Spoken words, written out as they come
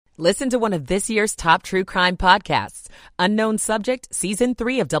Listen to one of this year's top true crime podcasts. Unknown Subject, Season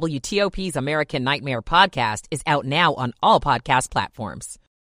 3 of WTOP's American Nightmare podcast is out now on all podcast platforms.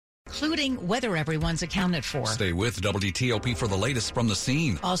 Including whether everyone's accounted for. Stay with WTOP for the latest from the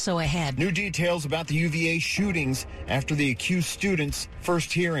scene. Also ahead. New details about the UVA shootings after the accused student's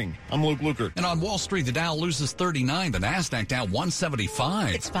first hearing. I'm Luke Lukert. And on Wall Street, the Dow loses 39, the NASDAQ down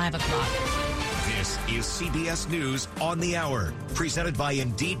 175. It's 5 o'clock. This is CBS News on the Hour, presented by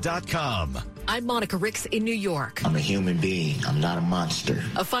Indeed.com. I'm Monica Ricks in New York. I'm a human being. I'm not a monster.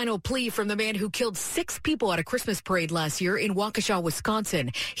 A final plea from the man who killed 6 people at a Christmas parade last year in Waukesha,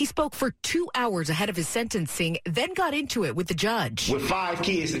 Wisconsin. He spoke for 2 hours ahead of his sentencing, then got into it with the judge. With 5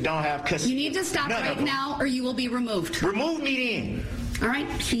 kids that don't have custody. You need to stop right now or you will be removed. Remove me then. All right,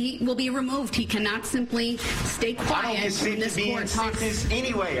 he will be removed. He cannot simply stay quiet when this court talks.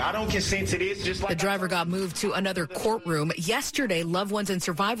 Anyway, I don't consent to this. Just like the driver got moved to another courtroom. Yesterday, loved ones and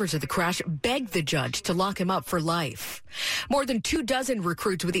survivors of the crash begged the judge to lock him up for life. More than 24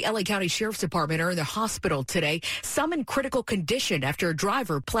 recruits with the LA County Sheriff's Department are in the hospital today, some in critical condition after a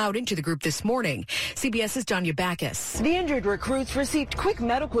driver plowed into the group this morning. CBS's Janya Backus. The injured recruits received quick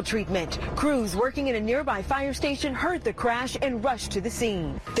medical treatment. Crews working in a nearby fire station heard the crash and rushed to the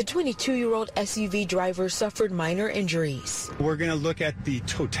scene. The 22-year-old SUV driver suffered minor injuries. We're going to look at the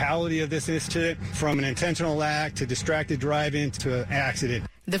totality of this incident, from an intentional act to distracted driving to an accident.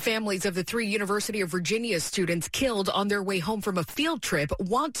 The families of the 3 University of Virginia students killed on their way home from a field trip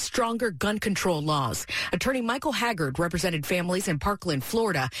want stronger gun control laws. Attorney Michael Haggard represented families in Parkland,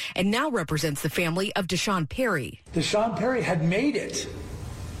 Florida, and now represents the family of Deshaun Perry. Deshaun Perry had made it.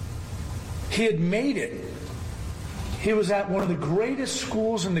 He had made it. He was at one of the greatest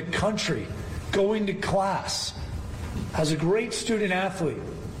schools in the country, going to class as a great student athlete.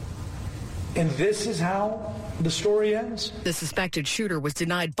 And this is how the story ends. The suspected shooter was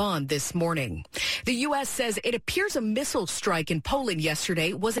denied bond this morning. The U.S. says it appears a missile strike in Poland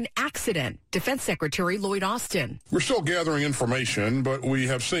yesterday was an accident. Defense Secretary Lloyd Austin. We're still gathering information, but we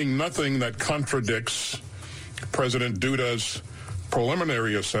have seen nothing that contradicts President Duda's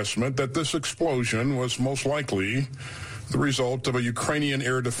preliminary assessment that this explosion was most likely the result of a Ukrainian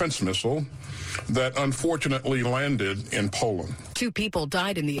air defense missile that unfortunately landed in Poland. 2 people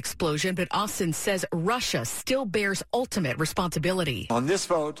died in the explosion, but Austin says Russia still bears ultimate responsibility. On this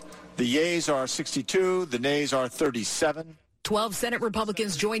vote, the yeas are 62, the nays are 37. 12 Senate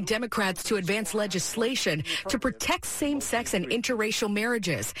Republicans joined Democrats to advance legislation to protect same-sex and interracial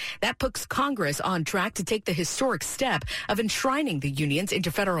marriages. That puts Congress on track to take the historic step of enshrining the unions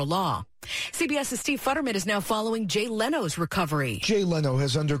into federal law. CBS's Steve Futterman is now following Jay Leno's recovery. Jay Leno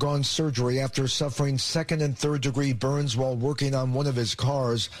has undergone surgery after suffering 2nd and 3rd degree burns while working on one of his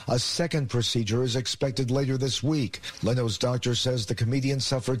cars. A second procedure is expected later this week. Leno's doctor says the comedian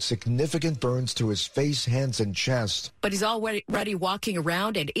suffered significant burns to his face, hands, and chest. But he's already walking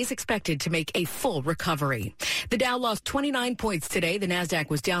around and is expected to make a full recovery. The Dow lost 29 points today. The NASDAQ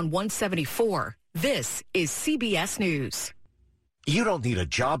was down 174. This is CBS News. You don't need a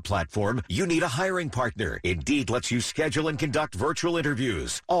job platform. You need a hiring partner. Indeed lets you schedule and conduct virtual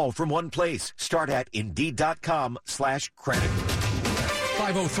interviews, all from one place. Start at Indeed.com/credit.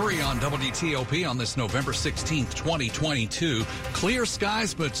 5:03 on WTOP on this November 16th, 2022. Clear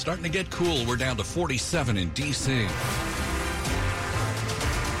skies, but starting to get cool. We're down to 47 in D.C.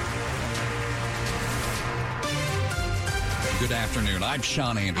 Good afternoon. I'm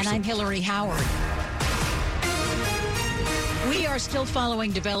Sean Anderson. And I'm Hillary Howard. We are still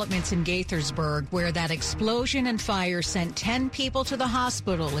following developments in Gaithersburg, where that explosion and fire sent 10 people to the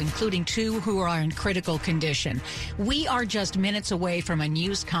hospital, including 2 who are in critical condition. We are just minutes away from a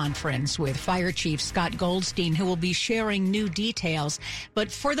news conference with Fire Chief Scott Goldstein, who will be sharing new details.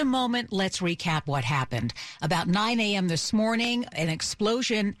 But for the moment, let's recap what happened. About 9 a.m. this morning, an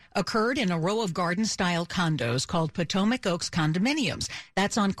explosion occurred in a row of garden-style condos called Potomac Oaks Condominiums.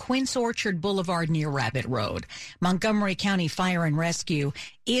 That's on Quince Orchard Boulevard near Rabbit Road. Montgomery County Fire and Rescue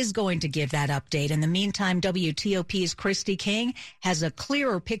is going to give that update. In the meantime, WTOP's Christy King has a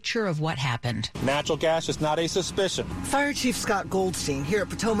clearer picture of what happened. Natural gas is not a suspicion. Fire Chief Scott Goldstein here at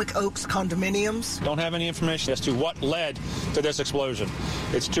Potomac Oaks Condominiums. Don't have any information as to what led to this explosion.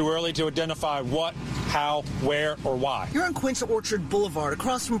 It's too early to identify what, how, where, or why. You're on Quince Orchard Boulevard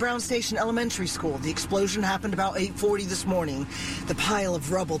across from Brown Station Elementary School. The explosion happened about 8:40 this morning. The pile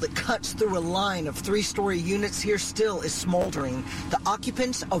of rubble that cuts through a line of 3-story units here still is smoldering. The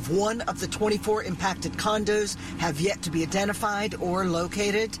occupants occupants of one of the 24 impacted condos have yet to be identified or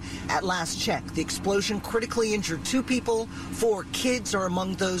located. At last check, the explosion critically injured 2 people. 4 kids are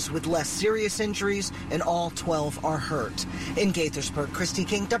among those with less serious injuries, and all 12 are hurt. In Gaithersburg, Christy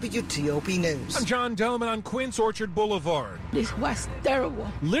King, WTOP News. I'm John Doman on Quince Orchard Boulevard. This was terrible.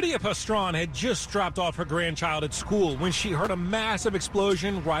 Lydia Pastron had just dropped off her grandchild at school when she heard a massive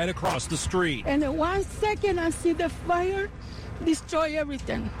explosion right across the street. And in 1 second, I see the fire destroy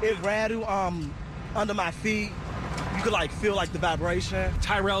everything. It rattled under my feet. You could feel the vibration.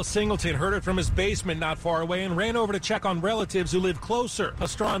 Tyrell Singleton heard it from his basement not far away and ran over to check on relatives who live closer.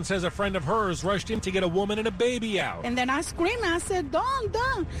 Pastron says a friend of hers rushed in to get a woman and a baby out. And then I screamed. I said, don't.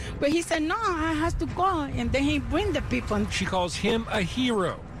 But he said, no, I have to go. And then he bring the people. She calls him a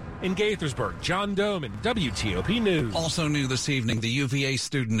hero. In Gaithersburg, John Doman, WTOP News. Also new this evening, the UVA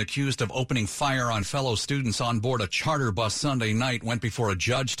student accused of opening fire on fellow students on board a charter bus Sunday night went before a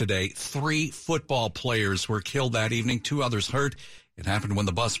judge today. 3 football players were killed that evening, 2 others hurt. It happened when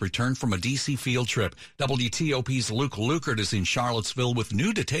the bus returned from a D.C. field trip. WTOP's Luke Lukert is in Charlottesville with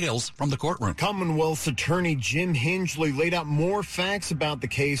new details from the courtroom. Commonwealth's attorney Jim Hingley laid out more facts about the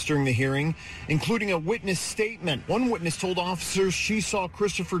case during the hearing, including a witness statement. One witness told officers she saw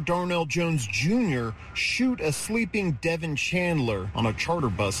Christopher Darnell Jones Jr. shoot a sleeping Devin Chandler on a charter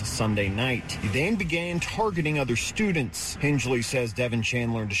bus Sunday night. He then began targeting other students. Hingley says Devin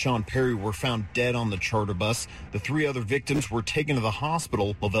Chandler and Deshaun Perry were found dead on the charter bus. The 3 other victims were taken to the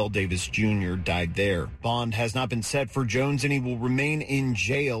hospital. Lavelle Davis Jr. died there. Bond has not been set for Jones and he will remain in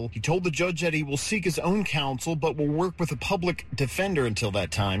jail. He told the judge that he will seek his own counsel but will work with a public defender until that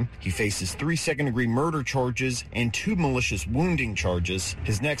time. He faces 3 second-degree murder charges and 2 malicious wounding charges.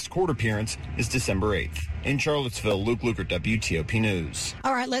 His next court appearance is December 8th. In Charlottesville, Luke Lukert, WTOP News.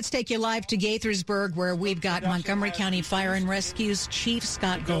 All right, let's take you live to Gaithersburg, where we've got Montgomery County Fire and Rescue's Chief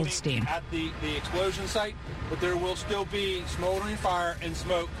Scott Goldstein. At the explosion site, but there will still be smoldering fire and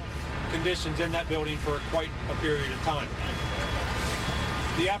smoke conditions in that building for quite a period of time.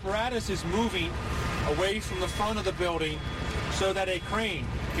 The apparatus is moving away from the front of the building so that a crane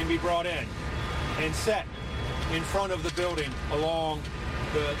can be brought in and set in front of the building along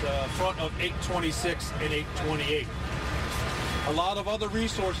the front of 826 and 828. A lot of other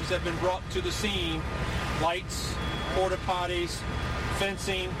resources have been brought to the scene, lights, porta potties,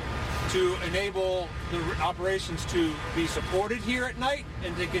 fencing, to enable the operations to be supported here at night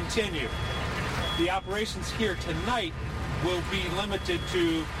and to continue. The operations here tonight will be limited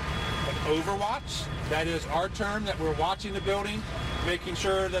to an overwatch. That is our term, that we're watching the building, making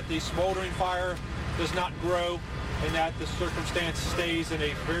sure that the smoldering fire does not grow and that the circumstance stays in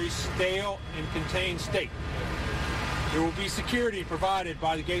a very stale and contained state. There will be security provided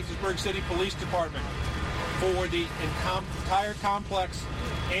by the Gaithersburg City Police Department for the entire complex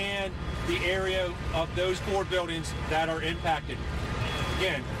and the area of those 4 buildings that are impacted.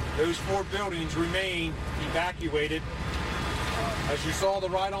 Again, those 4 buildings remain evacuated. As you saw the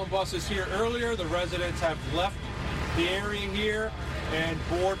ride-on buses here earlier, the residents have left the area here, and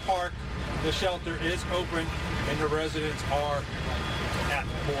Board Park, the shelter, is open, and the residents are at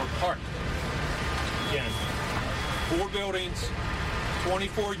Board Park. Again, 4 buildings,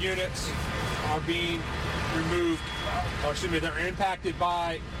 24 units are being removed, or excuse me, they're impacted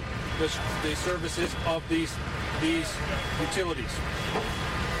by the services of these utilities.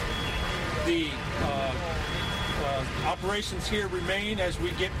 The operations here remain as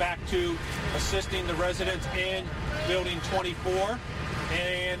we get back to assisting the residents in Building 24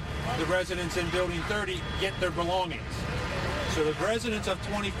 and the residents in Building 30 get their belongings. So the residents of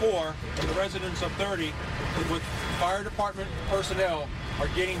 24 and the residents of 30 with fire department personnel are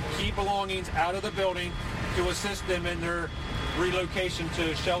getting key belongings out of the building to assist them in their relocation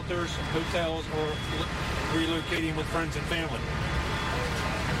to shelters, hotels, or relocating with friends and family.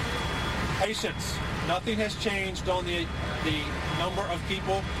 Patience. Nothing has changed on the number of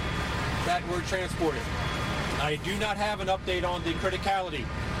people that were transported. I do not have an update on the criticality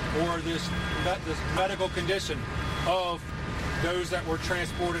or this medical condition of those that were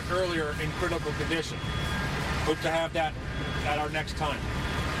transported earlier in critical condition. Hope to have that at our next time.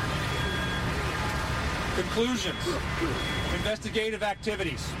 Conclusions. Investigative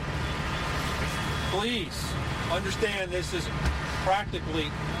activities. Please understand this is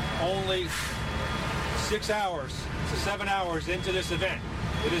practically only 6 hours to 7 hours into this event.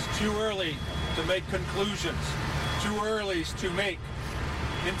 It is too early to make conclusions, too early to make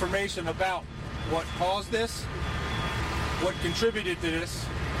information about what caused this, what contributed to this,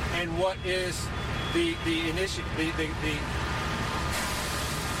 and what is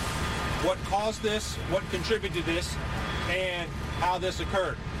what caused this, what contributed to this, and how this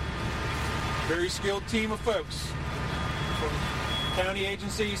occurred. Very skilled team of folks from county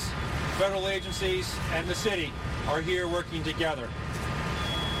agencies, federal agencies, and the city are here working together.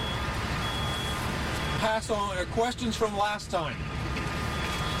 Pass on questions from last time.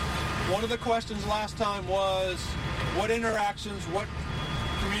 One of the questions last time was, what interactions, what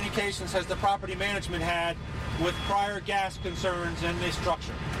communications has the property management had with prior gas concerns in this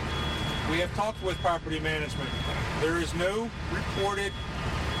structure? We have talked with property management. There is no reported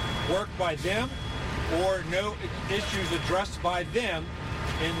work by them or no issues addressed by them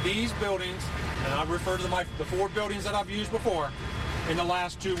in these buildings, and I refer to the 4 buildings that I've used before, in the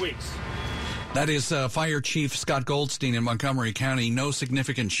last 2 weeks. That is Fire Chief Scott Goldstein in Montgomery County. No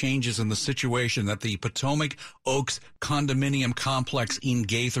significant changes in the situation at the Potomac Oaks condominium complex in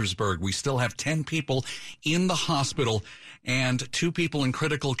Gaithersburg. We still have 10 people in the hospital and 2 people in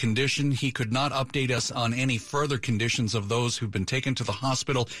critical condition. He could not update us on any further conditions of those who've been taken to the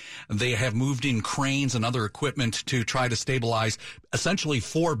hospital. They have moved in cranes and other equipment to try to stabilize essentially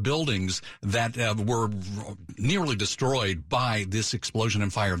 4 buildings that were nearly destroyed by this explosion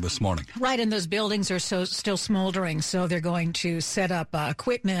and fire this morning. Right, and those buildings are still smoldering, so they're going to set up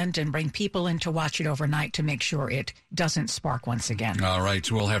equipment and bring people in to watch it overnight to make sure it doesn't spark once again. All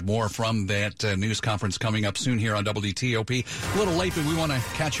right, we'll have more from that news conference coming up soon here on WTOP. A little late, but we want to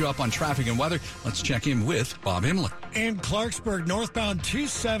catch you up on traffic and weather. Let's check in with Bob Imler. In Clarksburg, northbound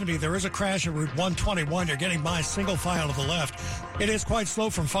 270, there is a crash at Route 121. You're getting by single file to the left. It is quite slow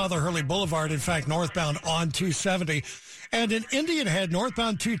from Father Hurley Boulevard, in fact, northbound on 270. And in Indian Head,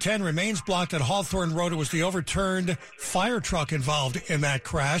 northbound 210 remains blocked at Hawthorne Road. It was the overturned fire truck involved in that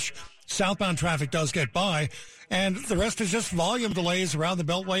crash. Southbound traffic does get by. And the rest is just volume delays around the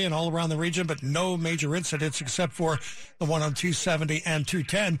Beltway and all around the region, but no major incidents except for the one on 270 and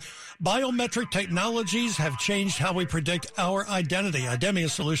 210. Biometric technologies have changed how we predict our identity. Idemia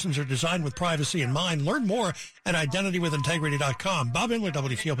solutions are designed with privacy in mind. Learn more at identitywithintegrity.com. Bob Imler,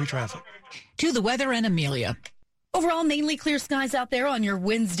 WTOP Traffic. To the weather and Amelia. Overall, mainly clear skies out there on your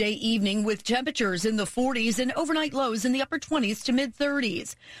Wednesday evening with temperatures in the 40s and overnight lows in the upper 20s to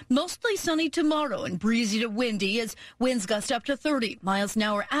mid-30s. Mostly sunny tomorrow and breezy to windy as winds gust up to 30 miles an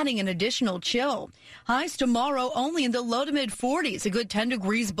hour, adding an additional chill. Highs tomorrow only in the low to mid-40s, a good 10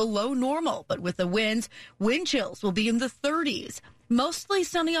 degrees below normal. But with the winds, wind chills will be in the 30s. Mostly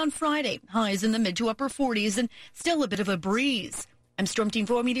sunny on Friday, highs in the mid to upper 40s and still a bit of a breeze. I'm Storm Team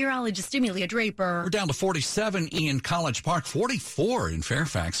 4 meteorologist Amelia Draper. We're down to 47 in College Park, 44 in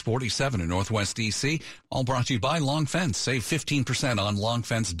Fairfax, 47 in Northwest D.C. All brought to you by Long Fence. Save 15% on Long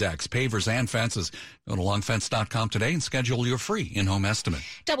Fence decks, pavers, and fences. Go to longfence.com today and schedule your free in-home estimate.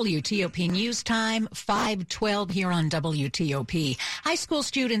 WTOP News Time, 5:12 here on WTOP. High school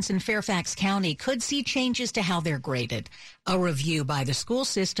students in Fairfax County could see changes to how they're graded. A review by the school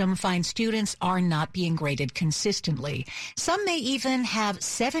system finds students are not being graded consistently. Some may even have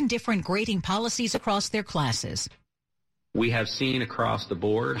 7 different grading policies across their classes. We have seen across the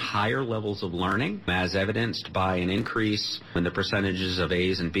board higher levels of learning, as evidenced by an increase in the percentages of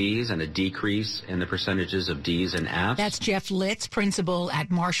A's and B's and a decrease in the percentages of D's and F's. That's Jeff Litz, principal at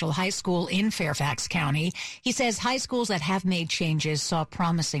Marshall High School in Fairfax County. He says high schools that have made changes saw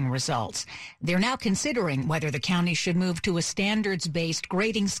promising results. They're now considering whether the county should move to a standards-based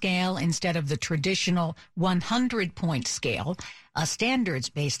grading scale instead of the traditional 100-point scale. A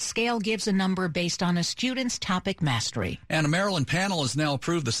standards-based scale gives a number based on a student's topic mastery. And a Maryland panel has now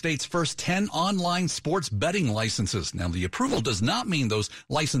approved the state's first 10 online sports betting licenses. Now, the approval does not mean those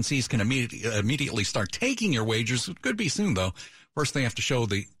licensees can immediately start taking your wagers. It could be soon, though. First, they have to show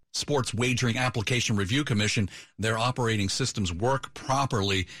the Sports Wagering Application Review Commission their operating systems work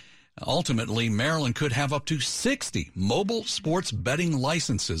properly. Ultimately, Maryland could have up to 60 mobile sports betting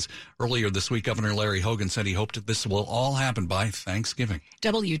licenses. Earlier this week, Governor Larry Hogan said he hoped that this will all happen by Thanksgiving.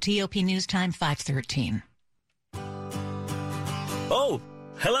 WTOP News Time, 5:13. Oh,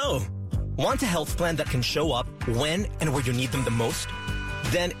 hello. Want a health plan that can show up when and where you need them the most?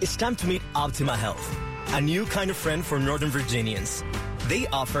 Then it's time to meet Optima Health, a new kind of friend for Northern Virginians. They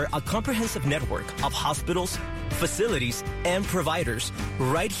offer a comprehensive network of hospitals, facilities, and providers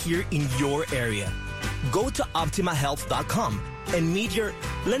right here in your area. Go to OptimaHealth.com and meet your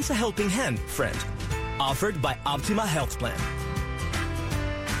lends a helping hand friend. Offered by Optima Health Plan.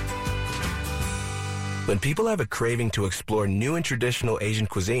 When people have a craving to explore new and traditional Asian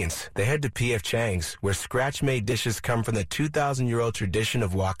cuisines, they head to P.F. Chang's, where scratch-made dishes come from the 2,000-year-old tradition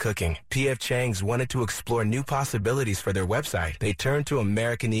of wok cooking. P.F. Chang's wanted to explore new possibilities for their website. They turned to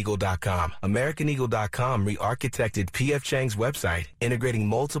AmericanEagle.com. AmericanEagle.com re-architected P.F. Chang's website, integrating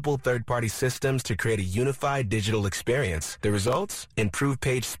multiple third-party systems to create a unified digital experience. The results? Improved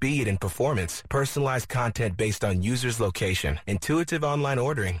page speed and performance, personalized content based on users' location, intuitive online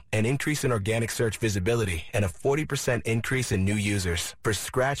ordering, an increase in organic search visibility, and a 40% increase in new users. For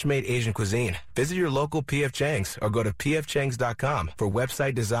scratch-made Asian cuisine, visit your local P.F. Chang's or go to pfchangs.com for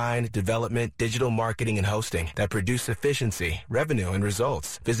website design, development, digital marketing, and hosting that produce efficiency, revenue, and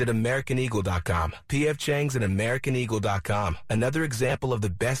results. Visit AmericanEagle.com. P.F. Chang's and AmericanEagle.com. Another example of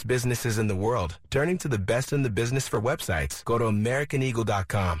the best businesses in the world, turning to the best in the business for websites. Go to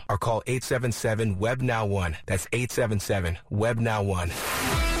AmericanEagle.com or call 877-WEB-NOW1. That's 877-WEB-NOW1.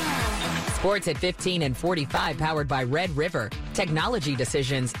 Sports at 15 and 45, powered by Red River. Technology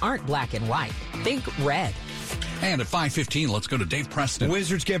decisions aren't black and white. Think red. And at 5:15, let's go to Dave Preston.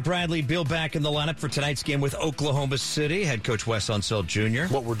 Wizards get Bradley Beal back in the lineup for tonight's game with Oklahoma City. Head coach Wes Unseld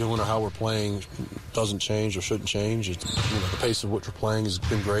Jr. What we're doing or how we're playing doesn't change or shouldn't change. The pace of what we're playing has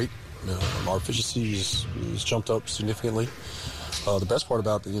been great. Our efficiency has jumped up significantly. The best part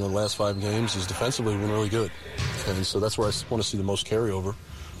about the last 5 games is defensively we've been really good. And so that's where I want to see the most carryover.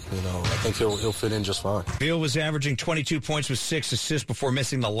 I think he'll fit in just fine. Beal was averaging 22 points with 6 assists before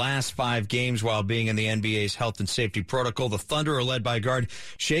missing the last 5 games while being in the NBA's health and safety protocol. The Thunder are led by guard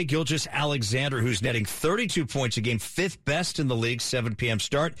Shai Gilgeous-Alexander, who's netting 32 points a game, 5th best in the league. 7 p.m.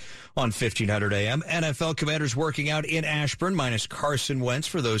 start on 1500 a.m. NFL Commanders working out in Ashburn, minus Carson Wentz.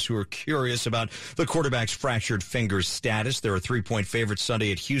 For those who are curious about the quarterback's fractured fingers status, they're a 3-point favorite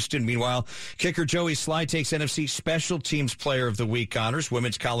Sunday at Houston. Meanwhile, kicker Joey Slye takes NFC Special Teams Player of the Week honors.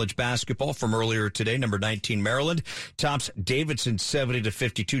 Women's college basketball from earlier today. Number 19 Maryland tops Davidson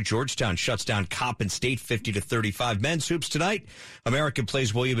 70-52. Georgetown shuts down Coppin State 50-35. Men's hoops tonight. American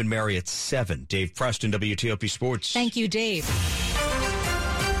plays William and Mary at 7. Dave Preston, WTOP Sports. Thank you, Dave.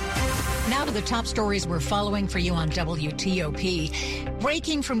 Now to the top stories we're following for you on WTOP.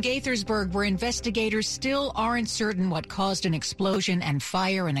 Breaking from Gaithersburg, where investigators still aren't certain what caused an explosion and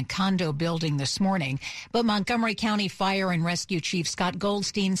fire in a condo building this morning. But Montgomery County Fire and Rescue Chief Scott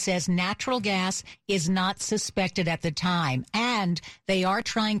Goldstein says natural gas is not suspected at the time. And they are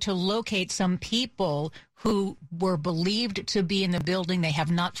trying to locate some people who were believed to be in the building. They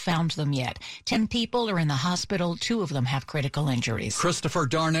have not found them yet. 10 people are in the hospital. 2 of them have critical injuries. Christopher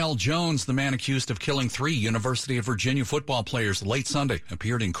Darnell Jones, the man accused of killing 3 University of Virginia football players late Sunday,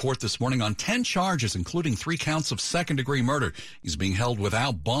 appeared in court this morning on 10 charges, including 3 counts of second-degree murder. He's being held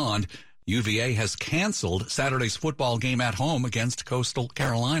without bond. UVA has canceled Saturday's football game at home against Coastal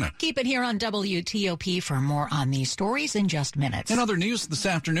Carolina. Keep it here on WTOP for more on these stories in just minutes. In other news this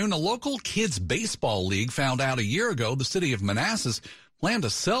afternoon, a local kids baseball league found out a year ago the city of Manassas planned to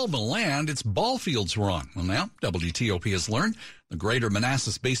sell the land its ball fields were on. Well, now WTOP has learned the Greater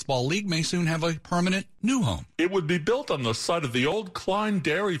Manassas Baseball League may soon have a permanent new home. It would be built on the site of the old Klein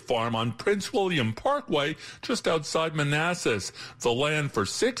Dairy Farm on Prince William Parkway, just outside Manassas. The land for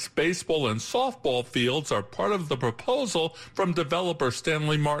 6 baseball and softball fields are part of the proposal from developer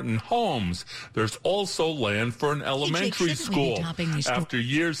Stanley Martin Homes. There's also land for an elementary school. After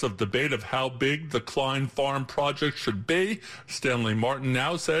years of debate of how big the Klein Farm project should be, Stanley Martin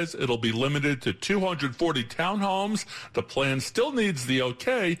now says it'll be limited to 240 townhomes. The plan still needs the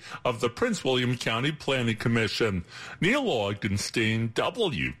okay of the Prince William County Planning Commission. Neil Augenstein,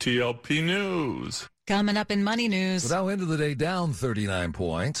 WTOP News. Coming up in Money News. The Dow end of the day down 39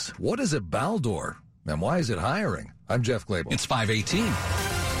 points. What is it, Baldor? And why is it hiring? I'm Jeff Claiborne. It's 5:18.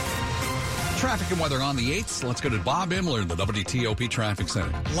 Traffic and weather on the 8th. Let's go to Bob Imler in the WTOP Traffic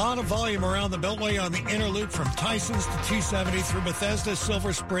Center. A lot of volume around the Beltway on the inner loop from Tysons to 270 through Bethesda,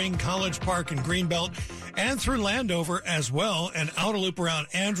 Silver Spring, College Park, and Greenbelt, and through Landover as well, and outer loop around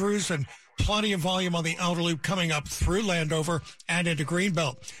Andrews, and plenty of volume on the outer loop coming up through Landover and into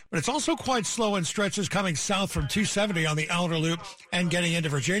Greenbelt. But it's also quite slow in stretches coming south from 270 on the outer loop and getting into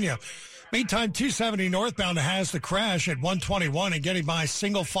Virginia. Meantime, 270 northbound has the crash at 121 and getting by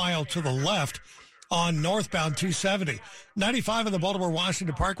single file to the left on northbound 270. 95 in the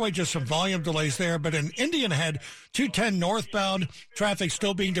Baltimore-Washington Parkway, just some volume delays there. But in Indian Head, 210 northbound, traffic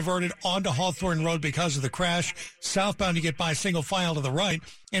still being diverted onto Hawthorne Road because of the crash. Southbound, you get by single file to the right.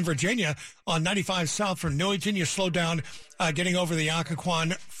 In Virginia, on 95 south from Newington, you slow down getting over the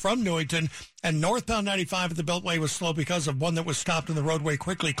Occoquan from Newington. And northbound 95 at the Beltway was slow because of one that was stopped in the roadway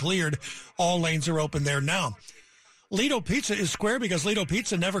quickly cleared. All lanes are open there now. Lido Pizza is square because Lido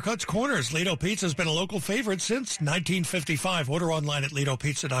Pizza never cuts corners. Lido Pizza has been a local favorite since 1955. Order online at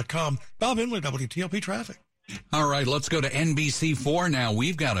LidoPizza.com. Bob Inwood, WTOP Traffic. All right, let's go to NBC4 now.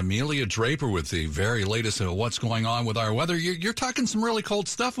 We've got Amelia Draper with the very latest of what's going on with our weather. You're talking some really cold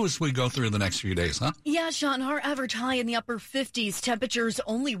stuff as we go through the next few days, huh? Yeah, Sean, our average high in the upper 50s. Temperatures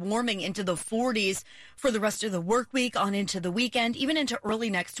only warming into the 40s for the rest of the work week on into the weekend, even into early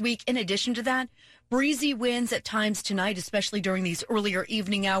next week. In addition to that, breezy winds at times tonight, especially during these earlier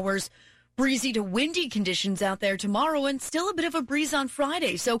evening hours. Breezy to windy conditions out there tomorrow, and still a bit of a breeze on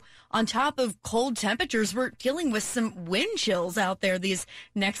Friday. So on top of cold temperatures, we're dealing with some wind chills out there these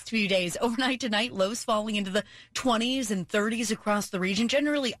next few days. Overnight tonight, lows falling into the 20s and 30s across the region,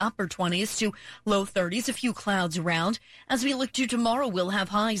 generally upper 20s to low 30s, a few clouds around. As we look to tomorrow, we'll have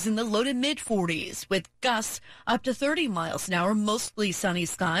highs in the low to mid 40s with gusts up to 30 miles an hour, mostly sunny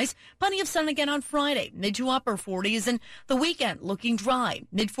skies. Plenty of sun again on Friday, mid to upper 40s, and the weekend looking dry,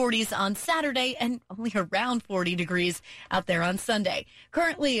 mid 40s on Saturday and only around 40 degrees out there on Sunday.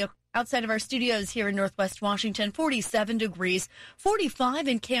 Currently, outside of our studios here in Northwest Washington, 47 degrees, 45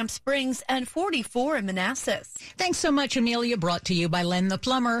 in Camp Springs, and 44 in Manassas. Thanks so much, Amelia. Brought to you by Len the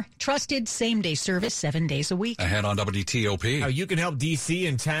Plumber. Trusted same-day service 7 days a week. Ahead on WTOP. How you can help D.C.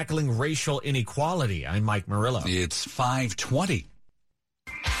 in tackling racial inequality. I'm Mike Murillo. It's 5:20.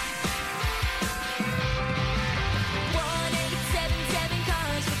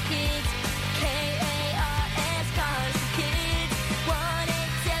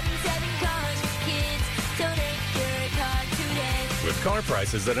 Car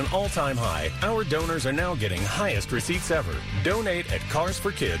prices at an all-time high, our donors are now getting highest receipts ever. Donate at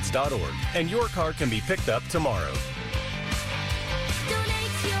carsforkids.org, and your car can be picked up tomorrow.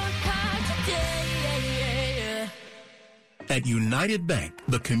 Donate your car today. At United Bank,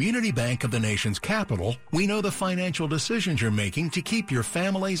 the community bank of the nation's capital, we know the financial decisions you're making to keep your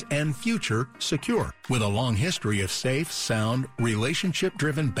families and future secure. With a long history of safe, sound,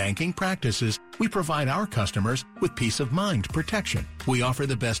 relationship-driven banking practices, we provide our customers with peace of mind protection. We offer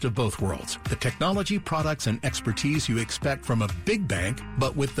the best of both worlds, the technology, products, and expertise you expect from a big bank,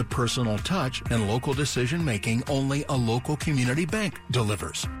 but with the personal touch and local decision-making only a local community bank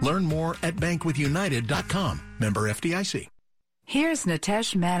delivers. Learn more at bankwithunited.com. Member FDIC. Here's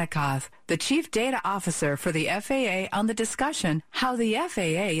Nitesh Manikoff, the Chief Data Officer for the FAA, on the discussion How the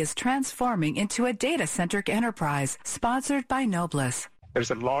FAA is Transforming into a Data-Centric Enterprise, sponsored by Noblus.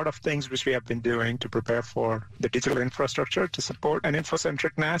 There's a lot of things which we have been doing to prepare for the digital infrastructure to support an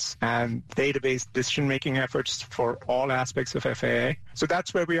infocentricness and database decision-making efforts for all aspects of FAA. So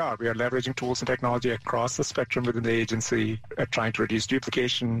that's where we are. We are leveraging tools and technology across the spectrum within the agency, trying to reduce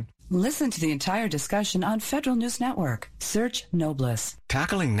duplication. Listen to the entire discussion on Federal News Network. Search Noblus.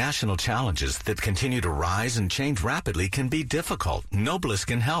 Tackling national challenges that continue to rise and change rapidly can be difficult. Noblus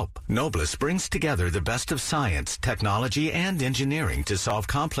can help. Noblus brings together the best of science, technology, and engineering to solve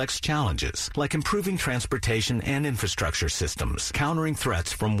complex challenges, like improving transportation and infrastructure systems, countering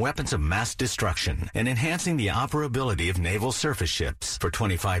threats from weapons of mass destruction, and enhancing the operability of naval surface ships. For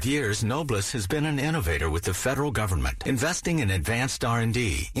 25 years, Noblus has been an innovator with the federal government, investing in advanced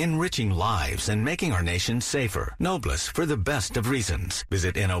R&D, enriching lives, and making our nation safer. Noblus, for the best of reasons.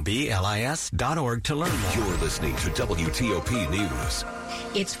 Visit NOBLIS.org to learn more. You're listening to WTOP News.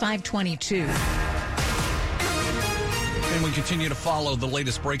 It's 5:22. And we continue to follow the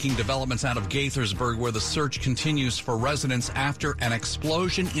latest breaking developments out of Gaithersburg, where the search continues for residents after an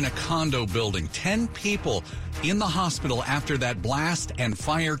explosion in a condo building. 10 people in the hospital after that blast, and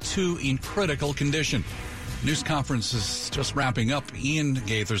fire, 2 in critical condition. News conference is just wrapping up in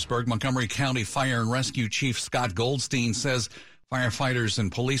Gaithersburg. Montgomery County Fire and Rescue Chief Scott Goldstein says firefighters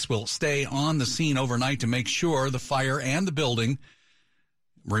and police will stay on the scene overnight to make sure the fire and the building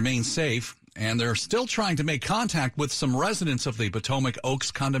remain safe. And they're still trying to make contact with some residents of the Potomac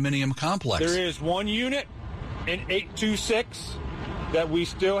Oaks condominium complex. There is one unit in 826 that we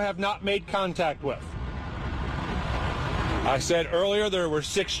still have not made contact with. I said earlier there were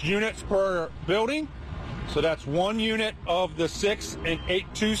 6 units per building. So that's one unit of the 6 in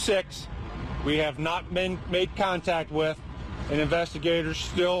 826 we have not been made contact with, and investigators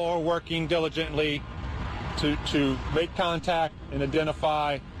still are working diligently to make contact and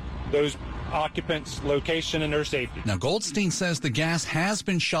identify those occupants' location and their safety. Now, Goldstein says the gas has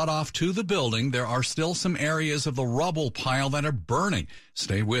been shut off to the building. There are still some areas of the rubble pile that are burning.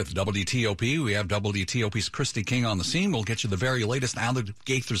 Stay with WTOP. We have WTOP's Christy King on the scene. We'll get you the very latest out of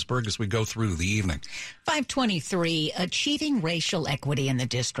Gaithersburg as we go through the evening. 5:23, achieving racial equity in the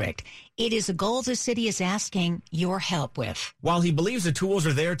district. It is a goal the city is asking your help with. While he believes the tools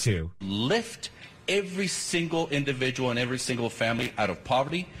are there to lift every single individual and every single family out of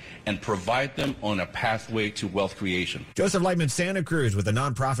poverty and provide them on a pathway to wealth creation. Joseph Lightman Santa Cruz with the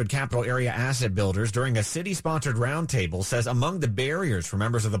nonprofit Capital Area Asset Builders during a city-sponsored roundtable says among the barriers for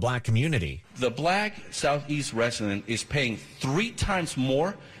members of the black community, the black Southeast resident is paying 3 times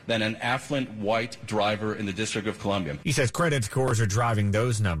more than an affluent white driver in the District of Columbia. He says credit scores are driving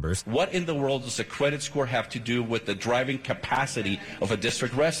those numbers. What in the world does a credit score have to do with the driving capacity of a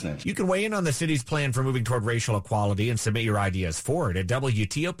district resident? You can weigh in on the city's plan for moving toward racial equality and submit your ideas for it at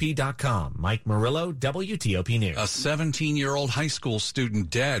WTOP.com. Mike Murillo, WTOP News. A 17-year-old high school student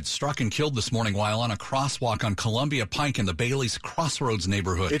dead, struck and killed this morning while on a crosswalk on Columbia Pike in the Bailey's Crossroads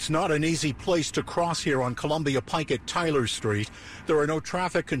neighborhood. It's not an easy place to cross here on Columbia Pike at Tyler Street. There are no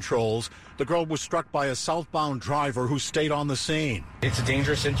traffic controls. The girl was struck by a southbound driver who stayed on the scene. It's a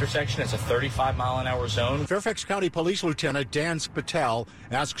dangerous intersection. It's a 35-mile-an-hour zone. Fairfax County Police Lieutenant Dan Spatel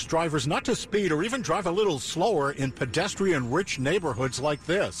asks drivers not to speed or even drive a little slower in pedestrian-rich neighborhoods like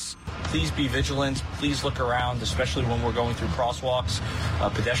this. Please be vigilant. Please look around, especially when we're going through crosswalks.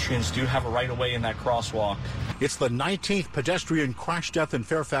 Pedestrians do have a right-of-way in that crosswalk. It's the 19th pedestrian crash death in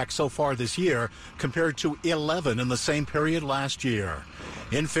Fairfax so far this year, compared to 11 in the same period last year.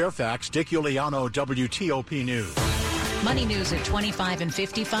 In Fairfax, Dick Iuliano, WTOP News. Money News at 25 and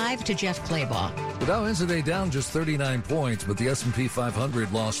 55 to Jeff Claybaugh. The Dow ends the day down just 39 points, but the S&P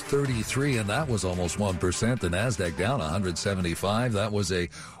 500 lost 33, and that was almost 1%. The Nasdaq down 175. That was a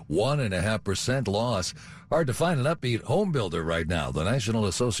 1.5% loss. Hard to find an upbeat home builder right now. The National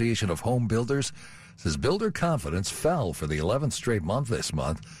Association of Home Builders says builder confidence fell for the 11th straight month this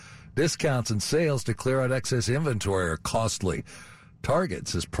month. Discounts and sales to clear out excess inventory are costly. Target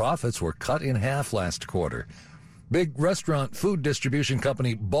says profits were cut in half last quarter. Big restaurant food distribution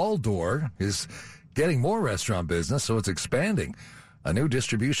company Baldor is getting more restaurant business, so it's expanding. A new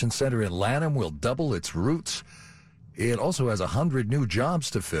distribution center in Lanham will double its routes. It also has 100 new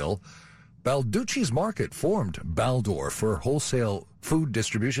jobs to fill. Balducci's Market formed Baldor for wholesale food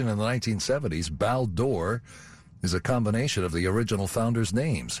distribution in the 1970s. Baldor is a combination of the original founders'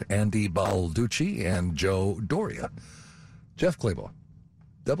 names, Andy Balducci and Joe Doria. Jeff Claybaugh,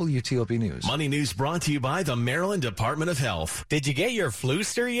 WTOP News. Money News brought to you by the Maryland Department of Health. Did you get your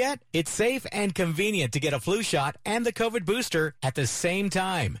Fluster yet? It's safe and convenient to get a flu shot and the COVID booster at the same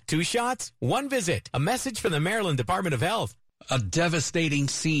time. 2 shots, 1 visit. A message from the Maryland Department of Health. A devastating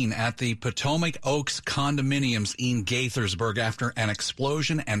scene at the Potomac Oaks condominiums in Gaithersburg after an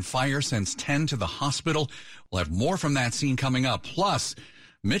explosion and fire sends 10 to the hospital. We'll have more from that scene coming up. Plus,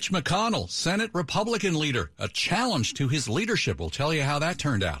 Mitch McConnell, Senate Republican leader, a challenge to his leadership. We'll tell you how that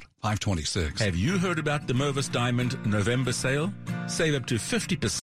turned out. 526. Have you heard about the Mervis Diamond November sale? Save up to 50%.